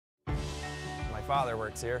My father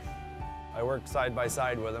works here. I work side by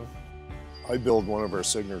side with him. I build one of our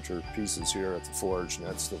signature pieces here at the forge, and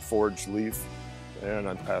that's the forged leaf, and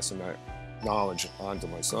I'm passing that knowledge on to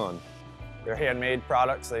my son. They're handmade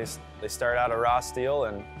products. They start out of raw steel,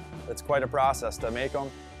 and it's quite a process to make them.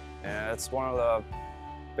 And it's one of the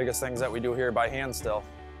biggest things that we do here by hand still.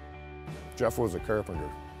 Jeff was a carpenter.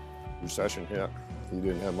 Recession hit. He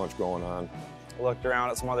didn't have much going on. I looked around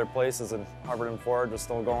at some other places, and Hubbardton Forge was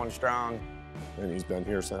still going strong. And he's been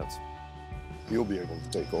here since. He'll be able to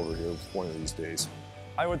take over here one of these days.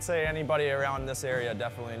 I would say anybody around this area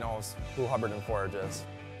definitely knows who Hubbardton Forge is,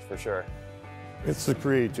 for sure. It's the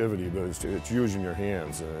creativity, but it's using your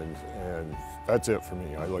hands, and that's it for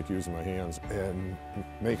me. I like using my hands and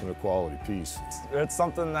making a quality piece. It's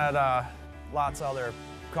something that lots of other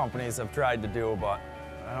companies have tried to do, but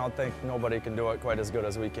I don't think nobody can do it quite as good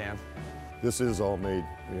as we can. This is all made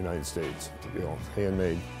in the United States,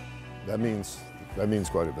 handmade. That means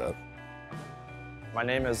quite a bit. My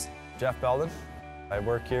name is Jeff Belden. I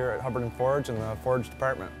work here at Hubbardton Forge in the forge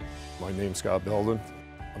department. My name's Scott Belden.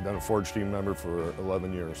 I've been a forge team member for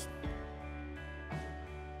 11 years.